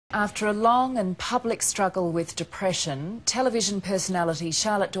After a long and public struggle with depression, television personality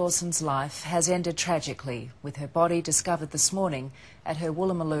Charlotte Dawson's life has ended tragically, with her body discovered this morning at her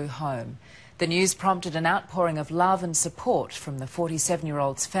Woolloomooloo home. The news prompted an outpouring of love and support from the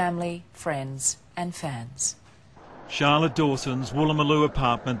 47-year-old's family, friends and fans. Charlotte Dawson's Woolloomooloo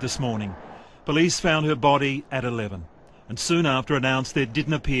apartment this morning. Police found her body at 11 and soon after announced there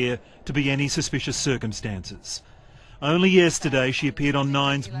didn't appear to be any suspicious circumstances. Only yesterday she appeared on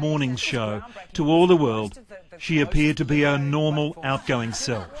Nine's morning show. To all the world, she appeared to be her normal, outgoing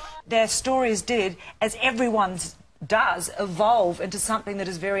self. Their stories did, as everyone's does, evolve into something that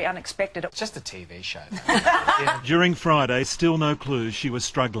is very unexpected. It's just a TV show. During Friday, still no clues she was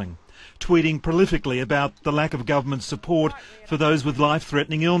struggling, tweeting prolifically about the lack of government support for those with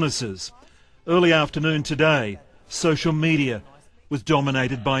life-threatening illnesses. Early afternoon today, social media was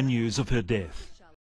dominated by news of her death.